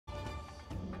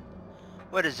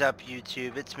What is up,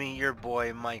 YouTube? It's me, your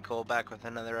boy Michael, back with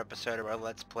another episode of our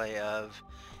Let's Play of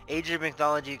Age of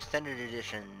Mythology Extended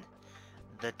Edition,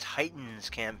 the Titans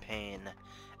campaign.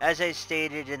 As I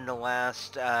stated in the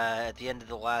last, at the end of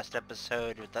the last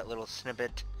episode with that little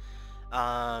snippet,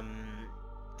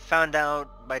 found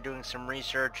out by doing some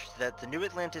research that the New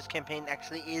Atlantis campaign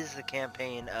actually is the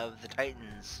campaign of the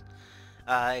Titans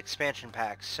expansion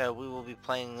pack. So we will be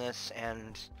playing this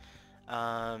and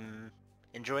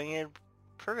enjoying it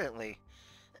fervently.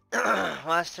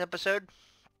 Last episode,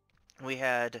 we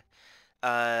had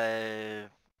the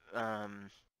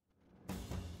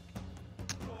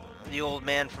old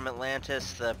man from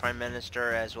Atlantis, the Prime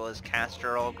Minister, as well as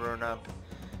Castor, all grown up,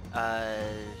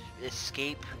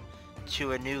 escape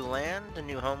to a new land, a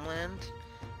new homeland,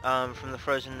 from the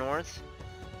frozen north.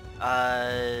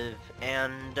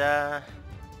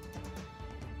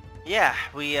 Yeah,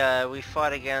 we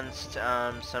fought against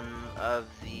some of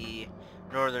the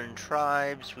northern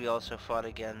tribes. We also fought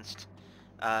against,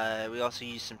 we also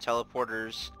used some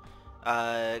teleporters,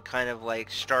 kind of like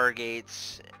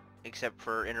stargates, except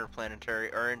for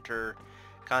interplanetary or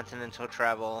intercontinental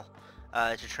travel,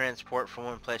 to transport from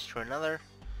one place to another.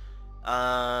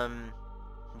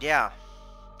 Yeah,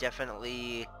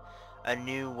 definitely a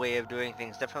new way of doing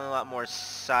things. Definitely a lot more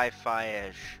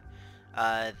sci-fi-ish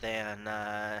than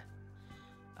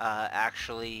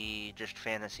actually just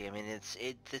fantasy. I mean, it's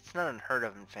not unheard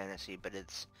of in fantasy, but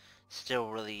it's still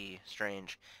really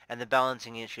strange. And the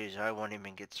balancing issues, I won't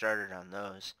even get started on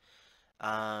those.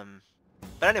 But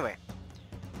anyway,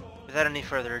 without any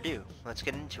further ado, let's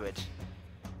get into it.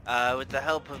 With the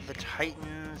help of the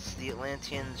Titans, the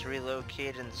Atlanteans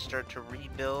relocate and start to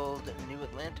rebuild New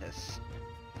Atlantis.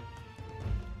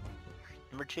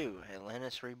 Number 2,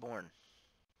 Atlantis Reborn.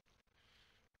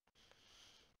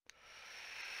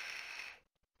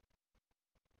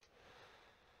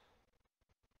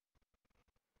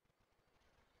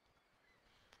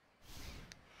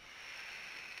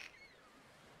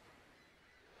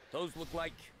 Those look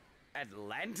like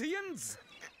Atlanteans?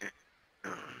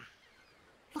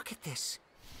 Look at this.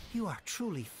 You are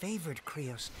truly favored,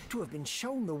 Krios, to have been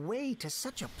shown the way to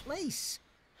such a place.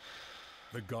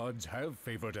 The gods have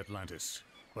favored Atlantis,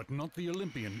 but not the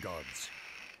Olympian gods.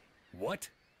 What?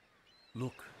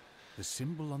 Look, the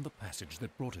symbol on the passage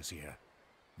that brought us here.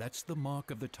 That's the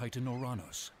mark of the Titan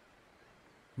Oranos.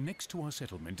 Next to our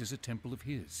settlement is a temple of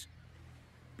his.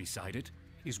 Beside it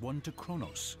is one to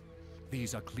Kronos.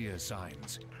 These are clear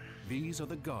signs. These are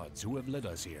the gods who have led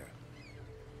us here.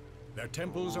 Their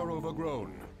temples are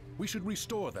overgrown. We should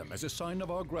restore them as a sign of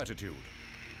our gratitude.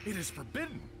 It is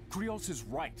forbidden. Krios is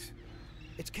right.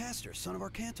 It's Castor, son of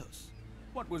Arcantos.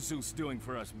 What was Zeus doing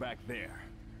for us back there?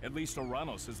 At least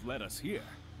Oranos has led us here.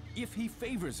 If he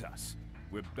favors us,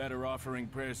 we're better offering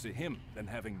prayers to him than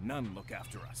having none look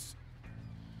after us.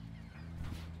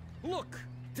 Look!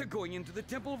 They're going into the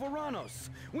Temple of Oranos.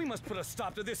 We must put a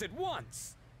stop to this at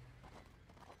once.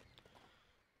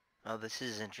 Oh, this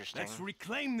is interesting. Let's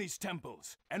reclaim these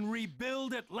temples and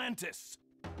rebuild Atlantis.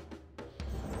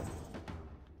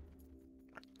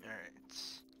 Alright.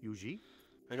 Yuji?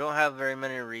 We don't have very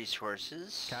many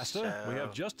resources. Castor, we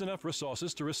have just enough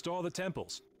resources to restore the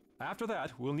temples. After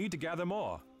that, we'll need to gather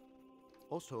more.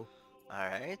 Also,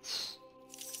 Alright.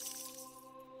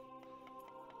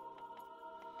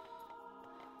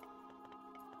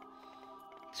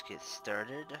 Let's get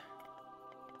started.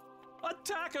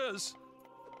 Attackers!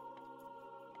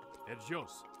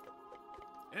 Erjos.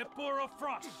 Epor of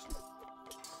Frost.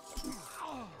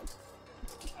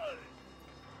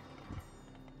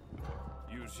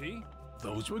 Yuji?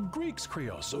 Those were Greeks,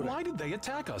 Krios, so why did they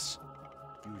attack us?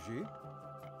 Yuji?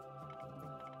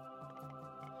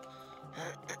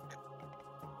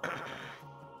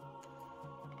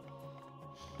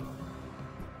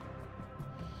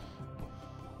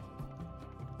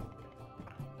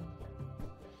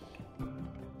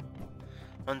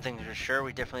 One thing's for sure,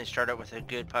 we definitely start out with a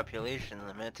good population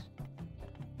limit.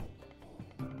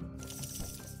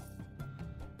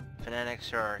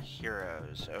 Fanatics are our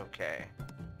heroes, okay.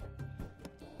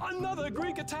 Another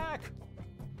Greek attack!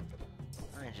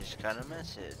 I just got a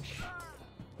message.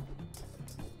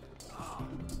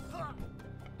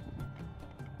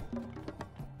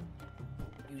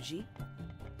 Yuji?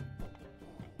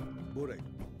 Burek.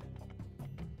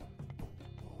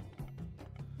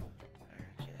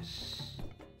 Arcus.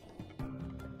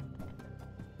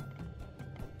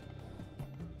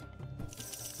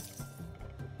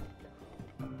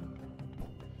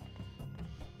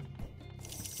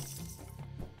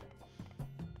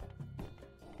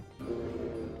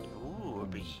 Ooh, a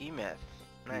behemoth.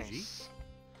 Nice.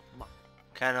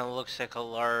 Kind of looks like a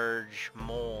large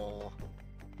mole.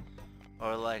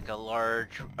 or like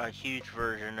a huge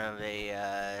version of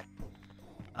a,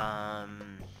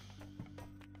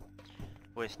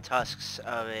 with tusks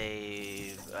of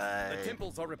a, The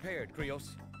temples are repaired,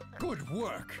 Krios. Good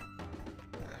work!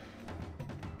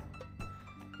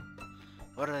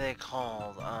 what are they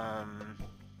called?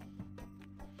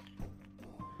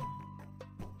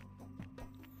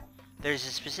 There's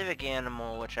a specific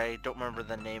animal, which I don't remember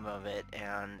the name of it,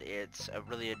 and it's a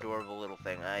really adorable little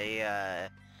thing.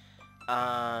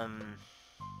 Oh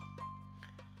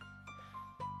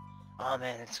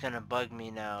man, it's gonna bug me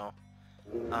now.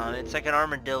 It's like an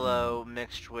armadillo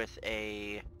mixed with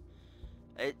a...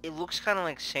 It looks kind of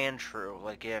like sand shrew,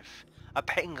 like if... A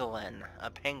pangolin,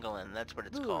 that's what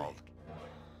it's called.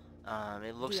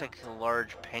 It looks like a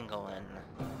large pangolin.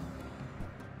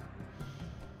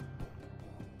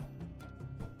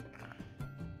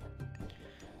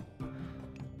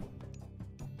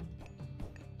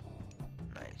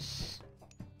 Nice.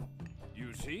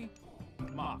 Yuji?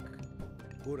 Mark.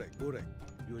 Correct, correct.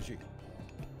 Yuji.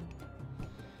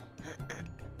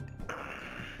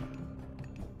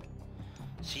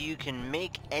 So you can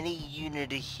make any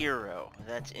unit a hero.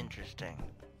 That's interesting.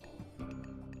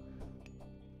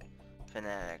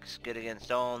 Fanatics. Good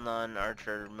against all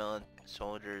non-archer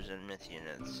soldiers and myth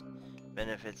units.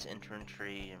 Benefits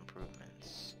infantry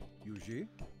improvements. Yuji.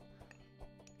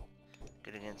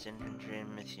 Good against infantry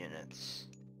and myth units.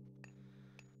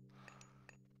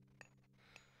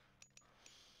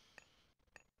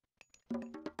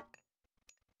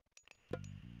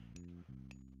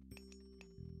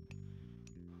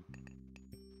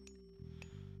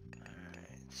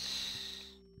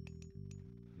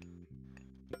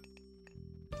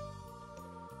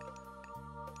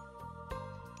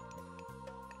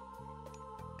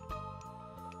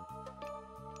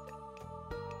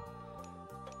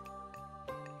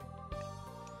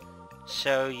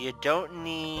 So you don't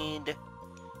need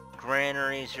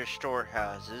granaries or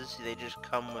storehouses. They just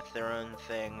come with their own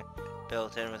thing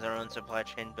built in, with their own supply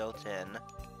chain built in.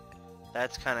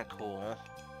 That's kind of cool.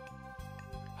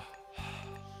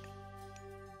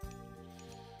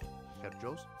 Herr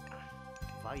Joes?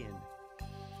 Fine.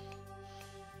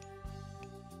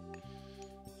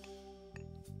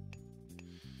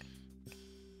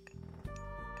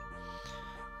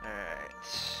 Alright.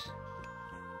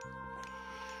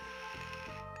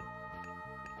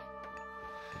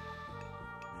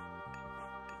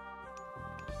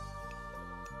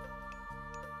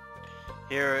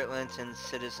 Here at Linton,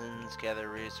 citizens gather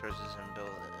resources and build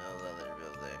other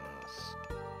buildings.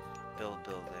 Build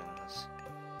buildings.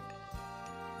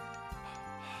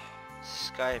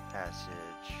 Sky Passage.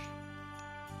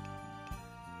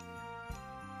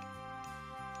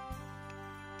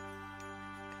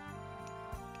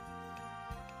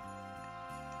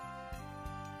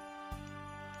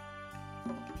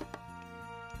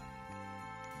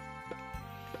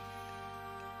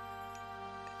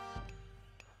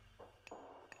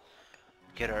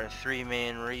 Get our 3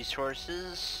 main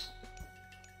resources.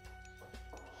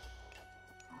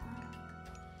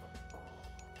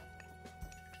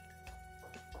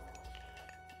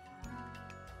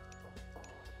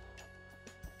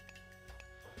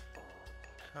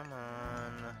 Come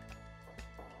on.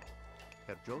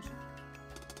 Herr Joes?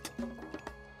 Alright,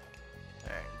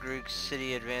 Greek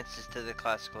city advances to the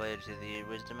classical age of the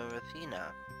wisdom of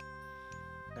Athena.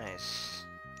 Nice.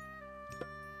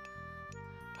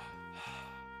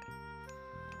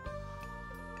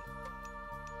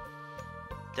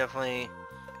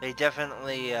 They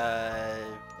definitely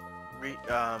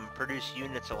produce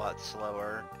units a lot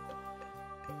slower,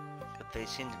 but they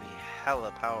seem to be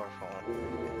hella powerful.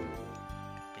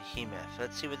 Behemoth.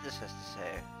 Let's see what this has to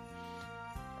say.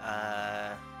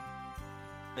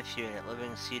 Myth unit,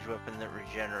 living siege weapon that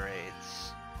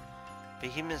regenerates.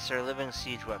 Behemoths are living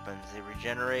siege weapons. They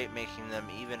regenerate, making them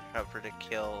even tougher to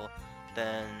kill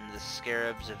than the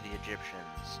scarabs of the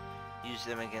Egyptians. Use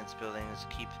them against buildings,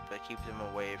 but keep them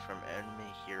away from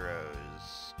enemy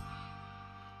heroes.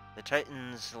 The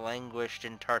Titans languished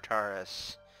in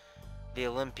Tartarus. The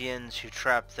Olympians who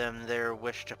trapped them there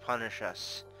wished to punish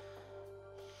us.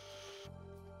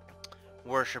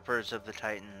 Worshippers of the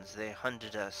Titans, they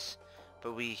hunted us,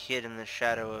 but we hid in the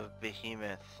shadow of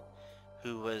Behemoth,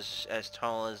 who was as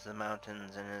tall as the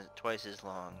mountains and twice as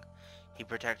long. He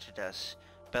protected us,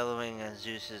 bellowing as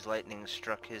Zeus's lightning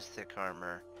struck his thick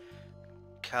armor.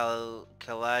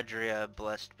 Caladria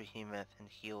blessed Behemoth and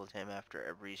healed him after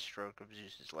every stroke of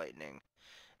Zeus's lightning.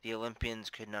 The Olympians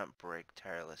could not break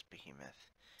tireless Behemoth,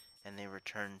 and they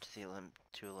returned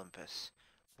to Olympus.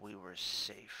 We were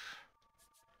safe.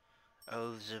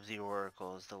 Oaths of the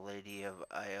Oracles, the Lady of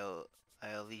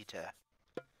Iolita.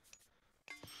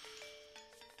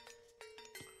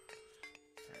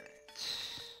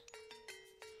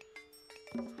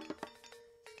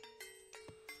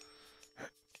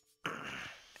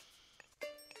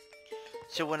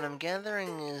 So what I'm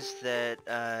gathering is that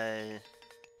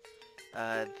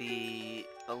the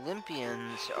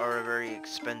Olympians are a very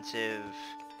expensive,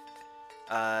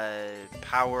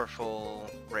 powerful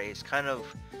race, kind of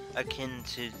akin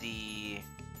to the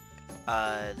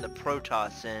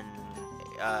Protoss in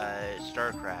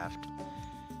StarCraft,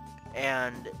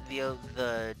 and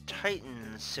the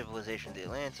Titan civilization, the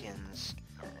Atlanteans,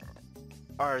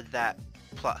 are that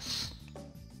plus.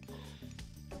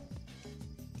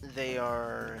 They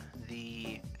are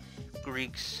the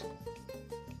Greeks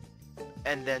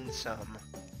and then some.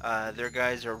 Their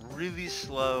guys are really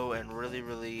slow and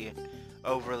really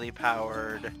overly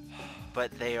powered,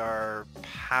 but they are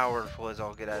powerful as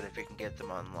all get out if you can get them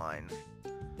online.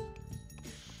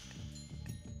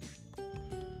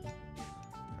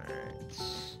 Alright.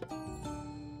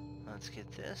 Let's get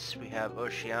this. We have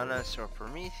Oceanus or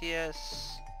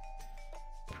Prometheus.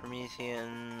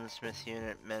 Prometheans, Myth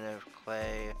unit, men of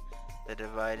clay, that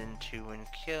divide into when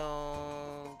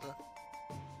killed.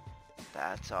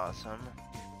 That's awesome.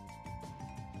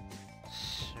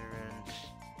 Serent,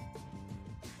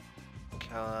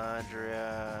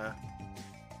 Caladria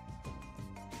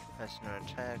has no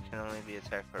attack, can only be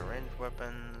attacked by ranged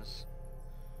weapons.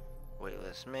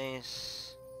 Weightless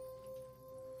mace.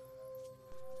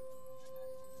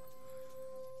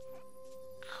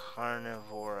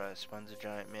 Carnivora spawns a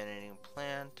giant man-eating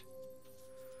plant.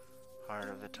 Heart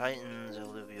of the Titans,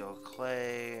 alluvial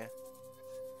clay.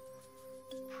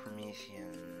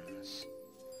 Prometheans.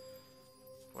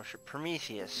 Worship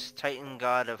Prometheus, Titan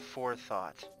god of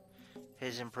forethought.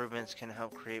 His improvements can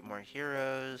help create more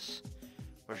heroes.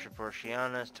 Worship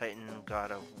Oceanus, Titan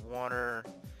god of water.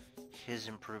 His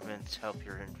improvements help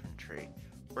your infantry.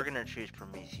 We're gonna choose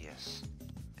Prometheus.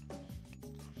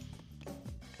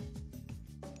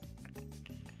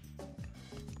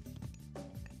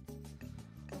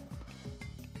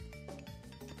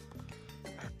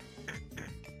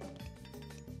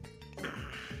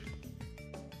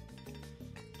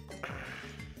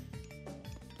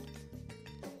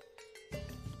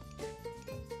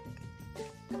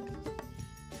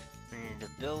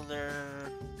 Builder,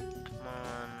 come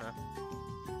on.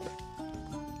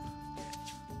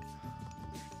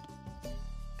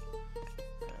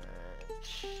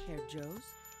 Herr Joe's?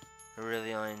 I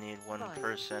really only need one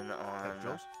person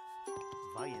on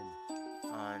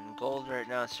gold right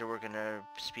now, so we're gonna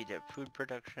speed up food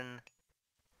production.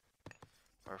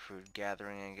 Or food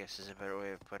gathering, I guess is a better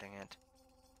way of putting it.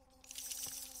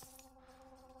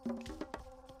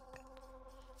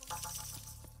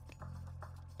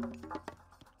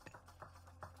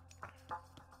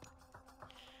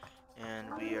 And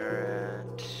we are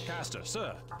at... Caster,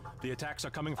 sir, the attacks are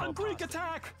coming from a Greek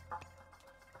attack!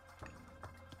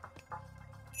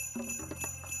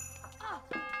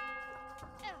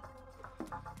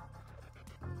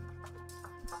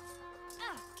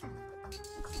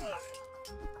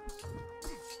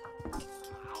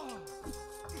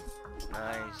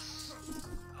 Nice.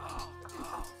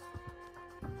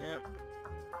 Yep.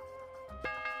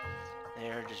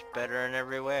 They're just better in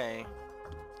every way.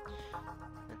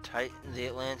 The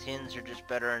Atlanteans are just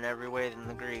better in every way than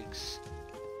the Greeks.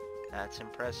 That's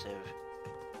impressive.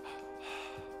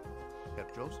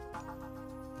 Petros?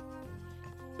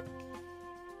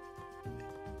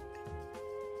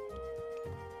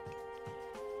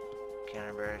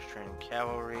 Counter-barracks trained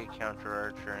cavalry,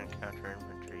 counter-archer, and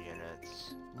counter-infantry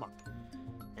units.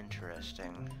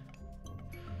 Interesting.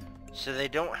 So they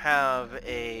don't have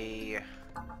a...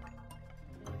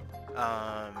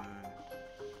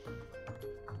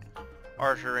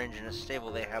 archer range in a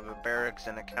stable. They have a barracks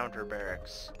and a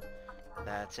counter-barracks.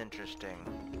 That's interesting.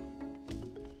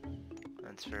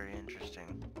 That's very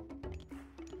interesting.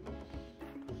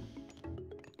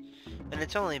 And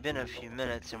it's only been a few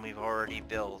minutes and we've already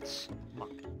built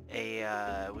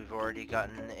a, we've already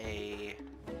gotten a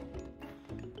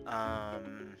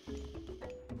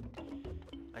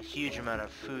huge amount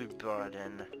of food brought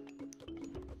in.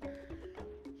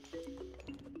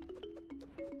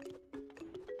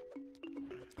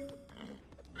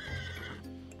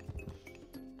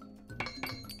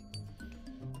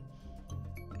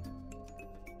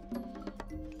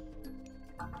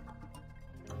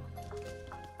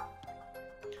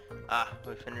 Ah,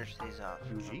 we finished these off.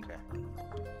 Yuji? Okay.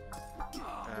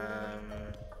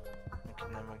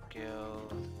 Economic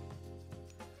Guild.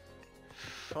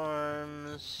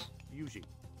 Farms. Yuji.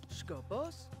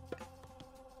 Skopos?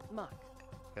 Mak.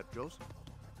 Petros?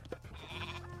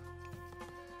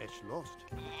 It's lost.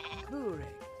 Burek.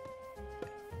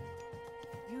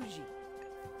 Yuji.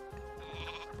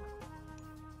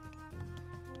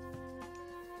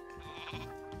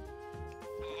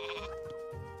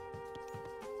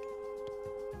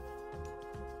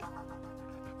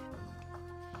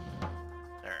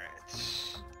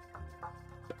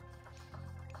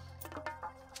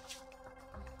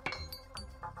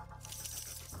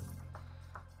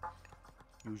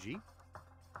 Uji?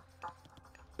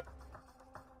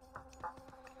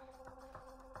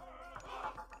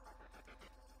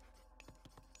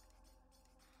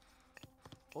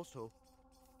 Also,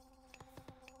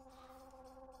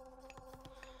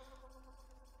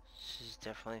 She's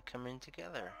definitely coming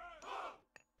together.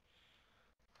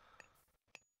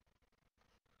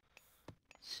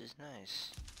 This is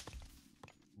nice.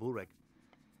 Burek.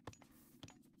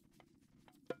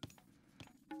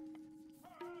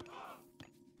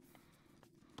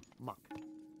 Muck.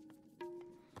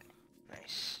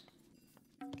 Nice.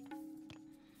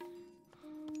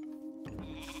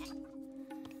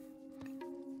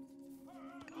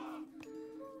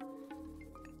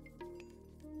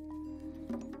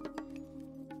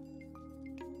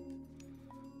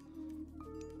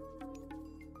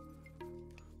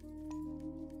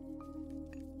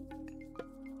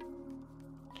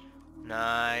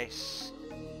 Nice.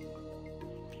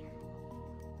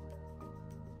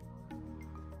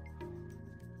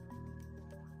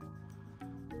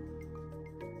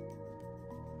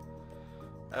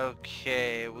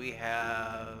 Okay, we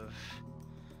have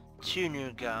two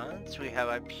new gods. We have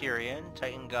Hyperion,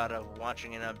 Titan god of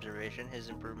watching and observation. His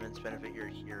improvements benefit your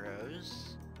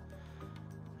heroes.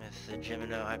 With the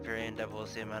Gemino, Hyperion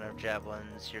doubles the amount of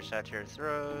javelins your satyr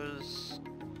throws.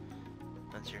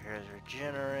 Once your heroes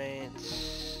regenerate.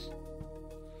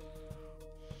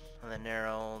 And the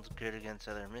Herald, good against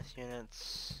other myth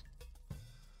units.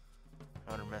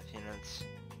 Other myth units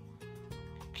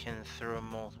can throw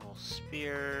multiple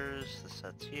spears. The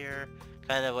satyr,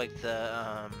 kind of like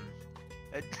the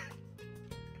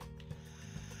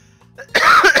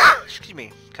excuse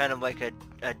me, kind of like a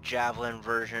javelin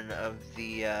version of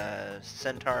the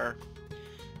centaur.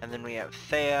 And then we have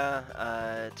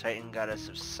Thea, Titan goddess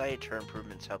of sight. Her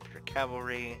improvements help your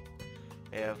cavalry.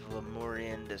 We have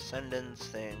Lemurian descendants.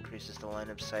 They increases the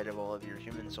line of sight of all of your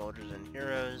human soldiers and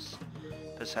heroes.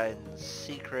 Poseidon's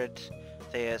secret.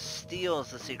 Thea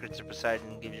steals the secrets of Poseidon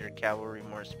and gives your cavalry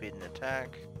more speed and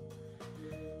attack.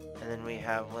 And then we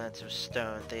have Lance of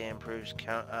Stone. Thea improves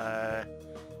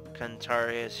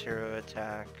Cantaria's hero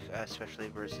attack, especially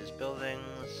versus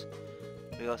buildings.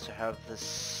 We also have the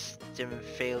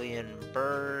Stymphalian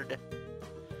bird.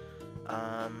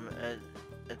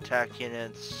 Attacks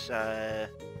units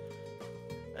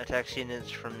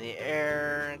from the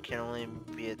air, can only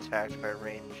be attacked by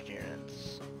ranged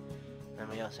units. Then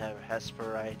we also have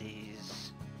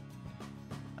Hesperides.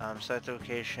 Select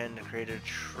location to create a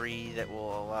tree that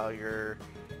will allow you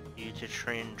to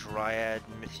train Dryad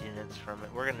myth units from it.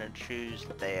 We're gonna choose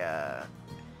the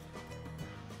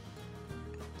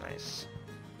nice.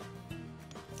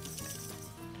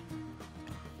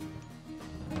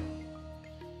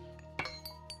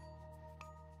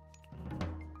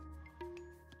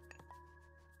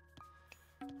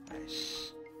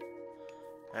 Nice.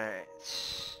 Alright.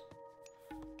 Let's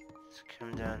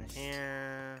come down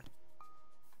here.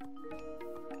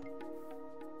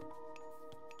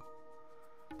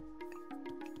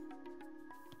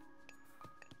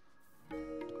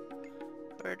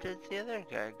 Where did the other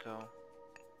guy go?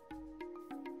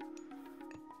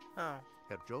 Oh.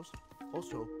 Herr Jost.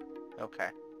 Also, Okay.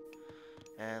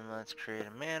 And let's create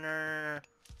a manor.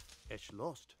 Esch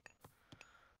lost.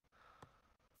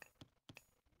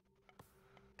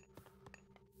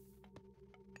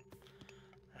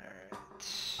 Alright.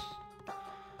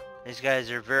 These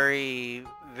guys are very,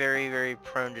 very, very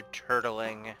prone to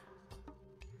turtling.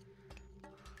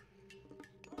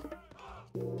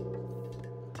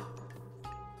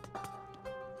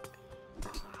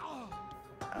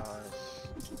 Alice.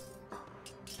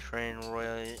 Train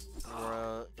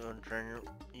train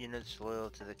units loyal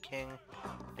to the king.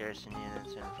 Garrison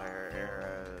units and fire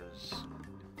arrows.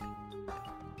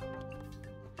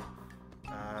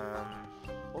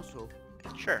 Also,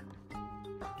 Sure.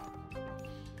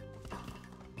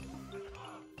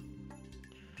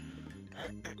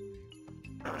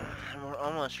 We're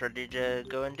almost ready to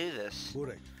go and do this.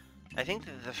 Burek. I think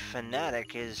that the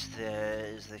fanatic is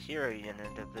the hero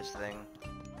unit of this thing.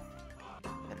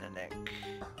 Fanatic.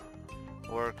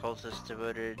 War cultists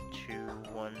devoted to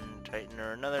one titan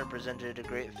or another presented a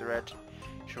great threat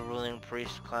to ruling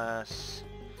priest class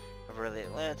of early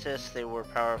Atlantis. They were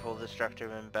powerful,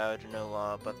 destructive, and bowed to no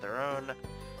law but their own.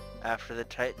 After the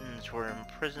titans were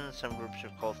imprisoned, some groups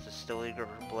of cultists still eager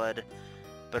for blood,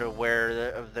 but aware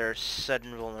of their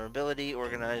sudden vulnerability,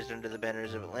 organized under the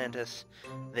banners of Atlantis.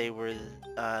 They were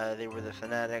the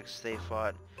fanatics. They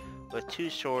fought with two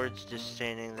swords,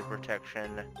 disdaining the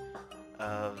protection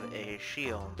of a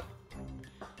shield.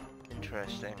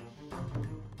 Interesting.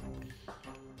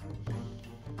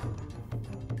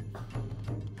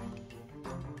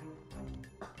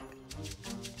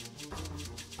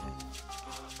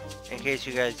 In case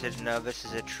you guys didn't know, this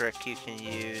is a trick you can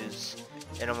use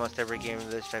in almost every game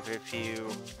of this type. If you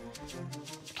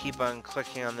keep on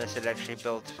clicking on this, it actually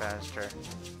builds faster.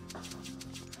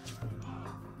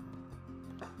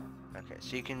 Okay,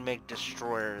 so you can make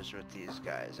destroyers with these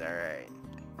guys, alright.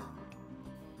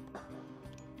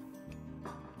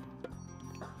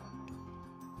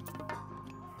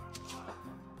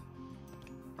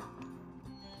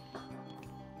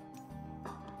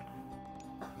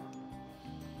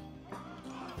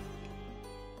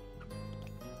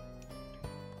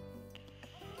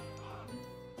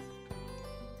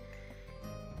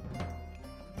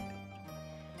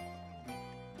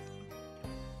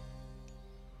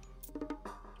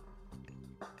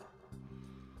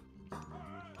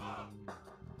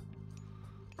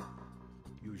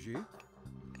 Yuji.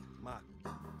 Ma.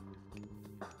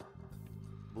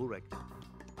 Burek.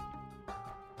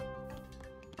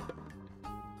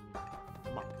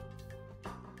 Mak.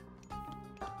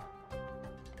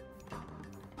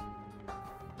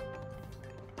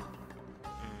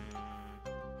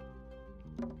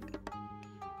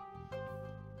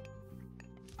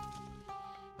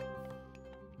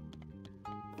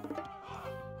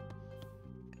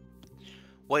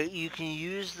 Wait, you can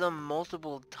use them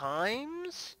multiple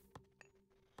times?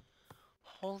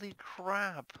 Holy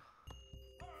crap.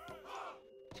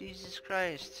 Jesus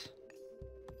Christ.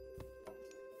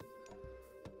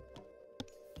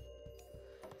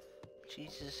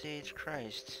 Jesus H.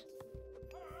 Christ.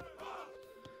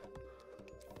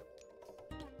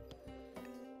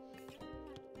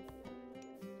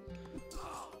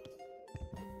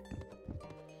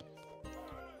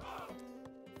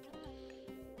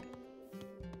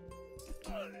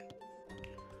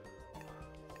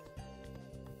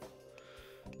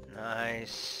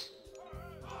 Nice.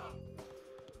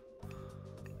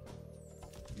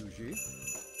 Yuji.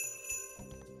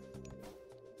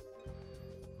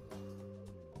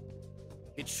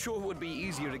 It sure would be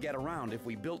easier to get around if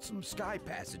we built some sky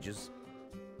passages.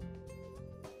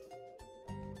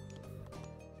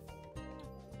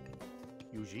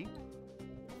 Yuji.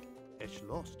 Esh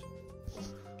lost.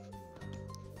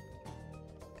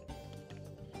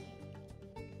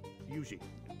 Yuji.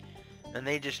 And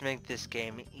they just make this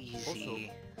game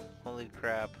easy. Holy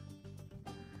crap.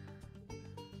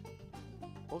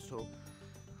 Also,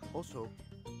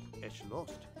 Esh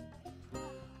lost.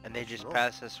 And they just Lost.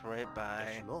 pass us right by.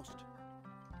 Esh lost.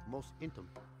 Most intem.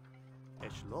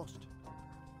 Esh lost.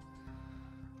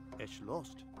 Esh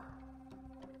lost.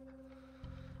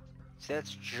 See,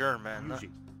 that's German. Yuji.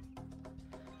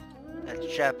 That's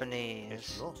Esh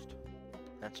Japanese. lost.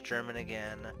 That's German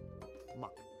again.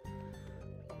 Mak.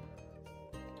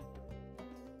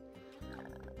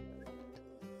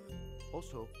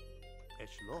 Also,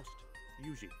 Esh lost.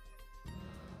 Yuji.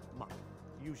 Mak.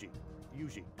 Yuji.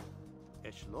 Yuji.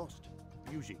 Esh lost.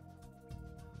 Yuji.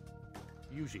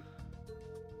 Yuji.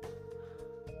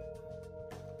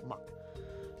 Mak.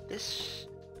 This...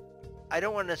 I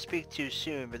don't want to speak too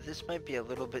soon, but this might be a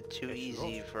little bit too Esh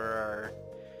easy lost. for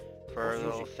our Yuji.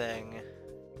 little thing.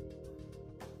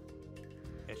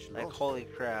 Esh Like, lost. holy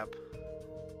crap.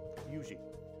 Yuji.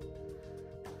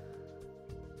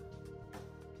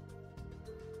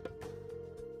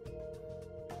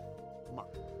 Mak.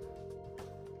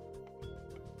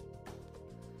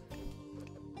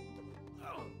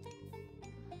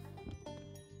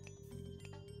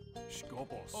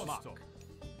 Skobos. Osto. Mak.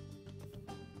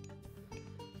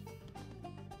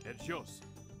 Edjos.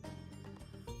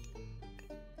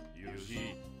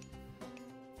 Yuji.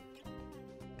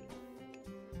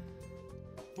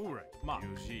 Burek. Mak.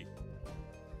 Yuji.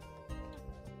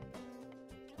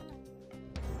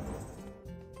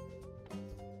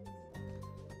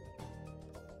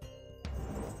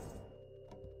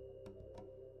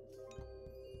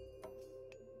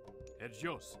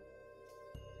 Edjos.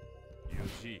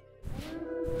 Yuji.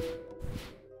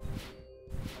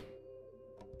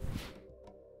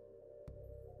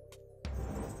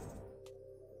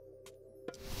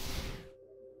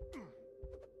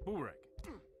 Burek.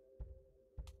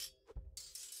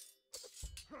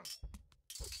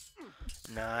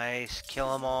 Nice.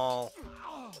 Kill them all.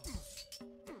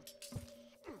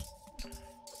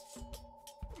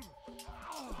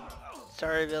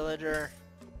 Sorry, villager.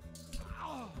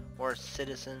 Or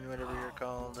citizen, whatever you're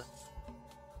called.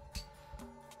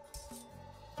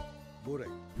 Burek.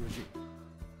 Yuji.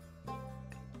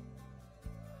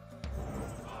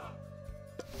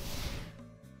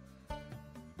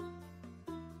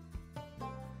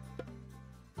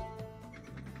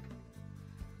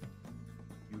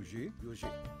 Yuji. Yuji.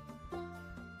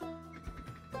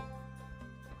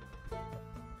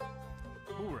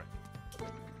 Burek.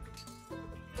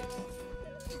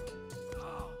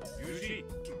 Yuji.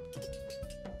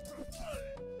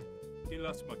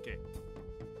 Tilasmake.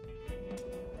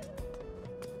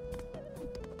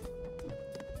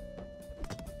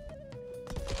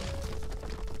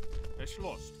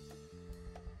 Geschlossen.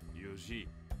 Yuji.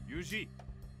 Yuji.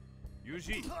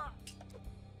 Yuji.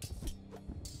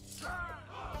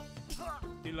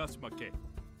 Tilasmake.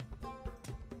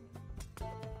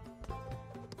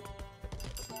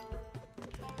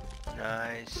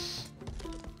 Nice.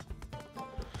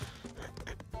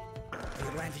 The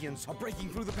Atlanteans are breaking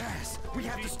through the pass. We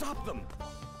have to stop them.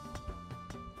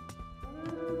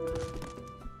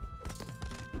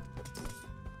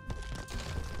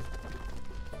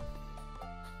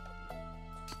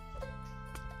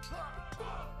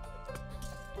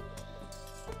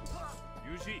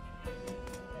 Yuji.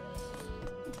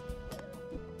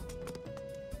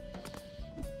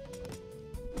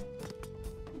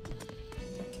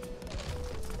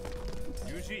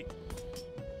 Yuji.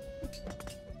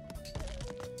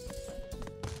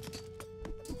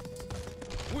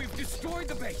 We've destroyed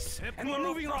the base, and we're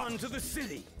moving on to the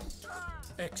city.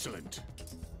 Excellent.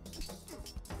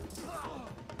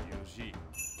 Yuji.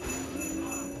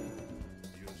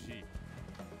 Yuji.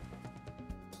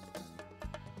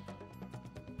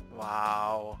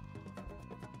 Wow.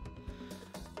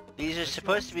 These are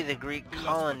supposed to be the Greek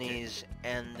colonies,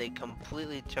 and they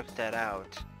completely took that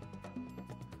out.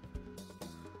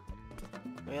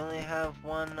 We only have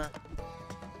one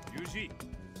Yuji.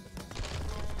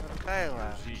 guy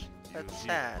left. Yuji. That's Yuji.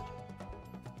 sad.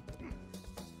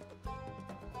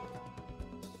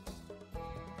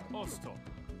 Osto.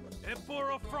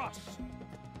 Epora Frost.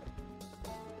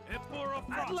 Epora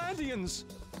Frost. Atlanteans!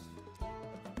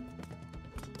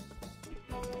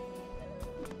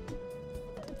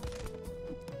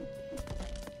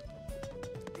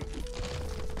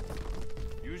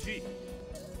 Yuji. Yuji.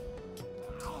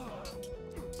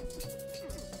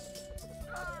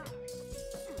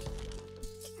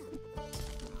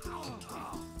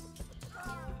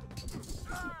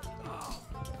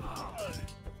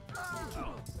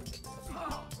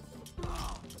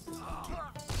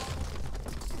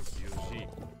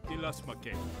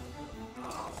 Tilasmake.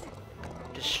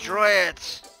 Destroy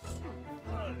it!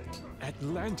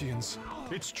 Atlanteans!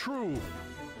 It's true!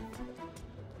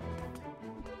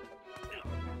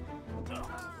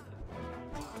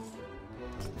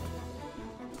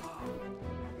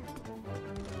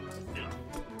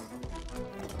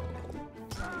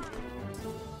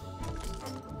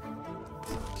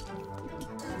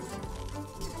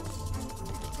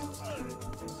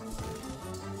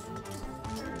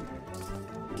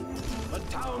 The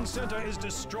town center is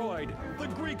destroyed! The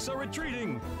Greeks are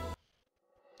retreating!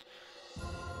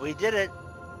 We did it!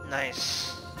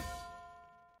 Nice.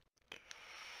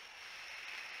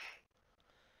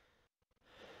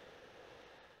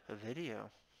 A video.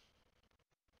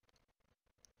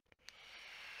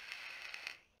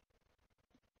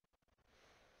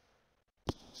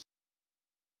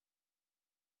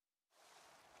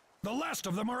 The last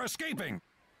of them are escaping!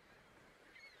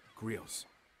 Krios,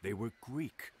 they were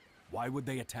Greek. Why would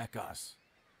they attack us?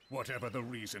 Whatever the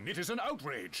reason, it is an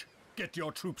outrage! Get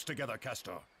your troops together,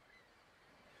 Castor.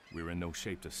 We're in no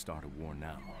shape to start a war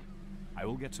now. I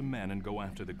will get some men and go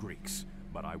after the Greeks,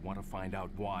 but I want to find out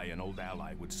why an old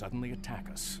ally would suddenly attack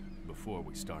us before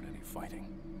we start any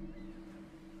fighting.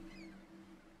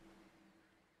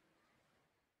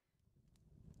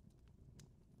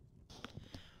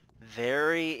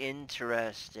 Very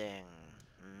interesting.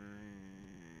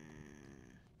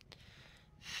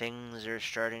 Things are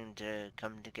starting to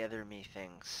come together,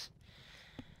 methinks.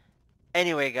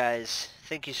 Anyway, guys,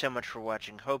 thank you so much for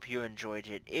watching. Hope you enjoyed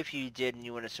it. If you did and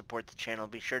you want to support the channel,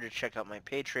 be sure to check out my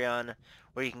Patreon,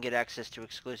 where you can get access to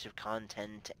exclusive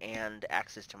content and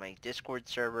access to my Discord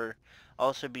server.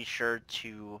 Also, be sure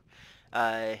to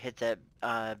hit that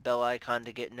bell icon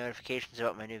to get notifications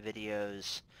about my new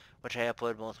videos, which I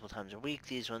upload multiple times a week,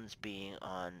 these ones being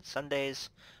on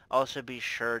Sundays. Also, be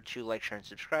sure to like, share, and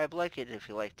subscribe. Like it if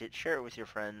you liked it, share it with your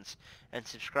friends, and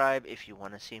subscribe if you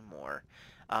want to see more.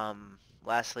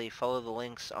 Lastly, follow the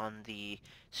links on the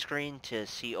screen to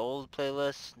see old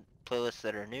playlists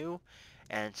that are new,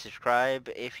 and subscribe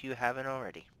if you haven't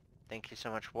already. Thank you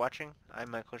so much for watching.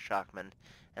 I'm Michael Shockman,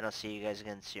 and I'll see you guys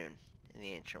again soon in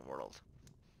the ancient world.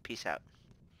 Peace out.